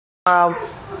Good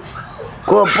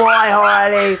boy,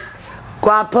 Harley.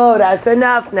 Guapo, that's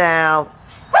enough now.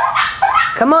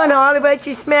 Come on, Harley, what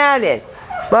you smelling?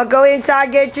 Want to go inside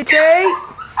and get your treat?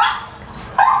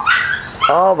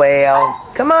 Oh, well.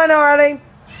 Come on, Harley.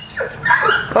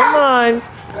 Come on.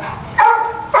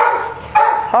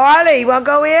 Harley, you want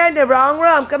to go in? The wrong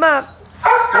room. Come on.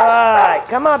 What?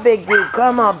 Come on, big dude.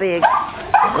 Come on, big.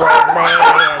 Good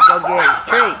man. Go get his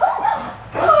treats.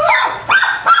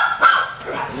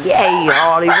 Yay,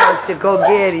 Harley wants to go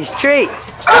get his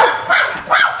treats.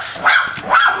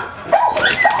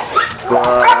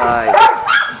 Good.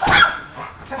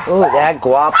 Oh, that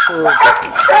guapo.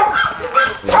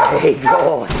 Hey,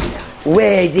 boy.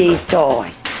 Where's his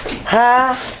toy?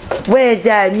 Huh? Where's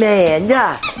that man?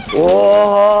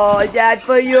 Oh, that's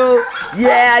for you.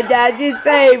 Yeah, that's his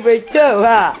favorite too,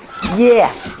 huh?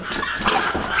 Yeah.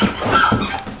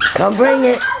 Come bring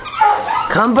it.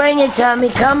 Come bring it to me.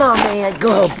 Come on, man.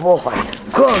 Good boy.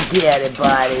 Go get it,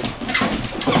 buddy.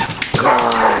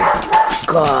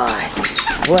 Good.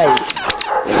 Wait.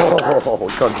 Oh,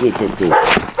 go get the dude.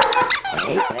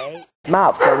 Wait.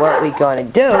 Mouth. So what we gonna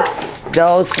do?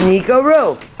 Those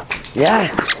sneakaroo. Yeah.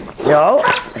 No.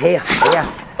 Here.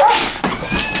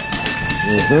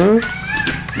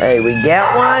 Hey, we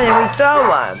get one and we throw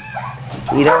one.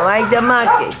 You don't like the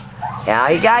monkey. Now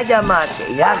you got the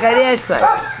monkey. Look at this one.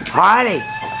 Harley.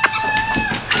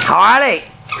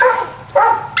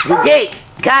 You did.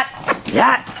 Got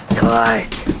that.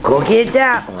 Good. Go get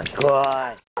that one.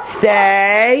 Good.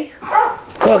 Stay.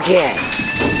 Cooking.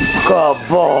 Good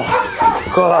boy.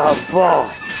 Good boy.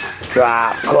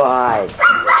 Drop. Good.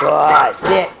 Good.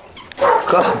 Sit.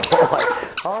 Good boy.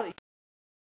 Harley.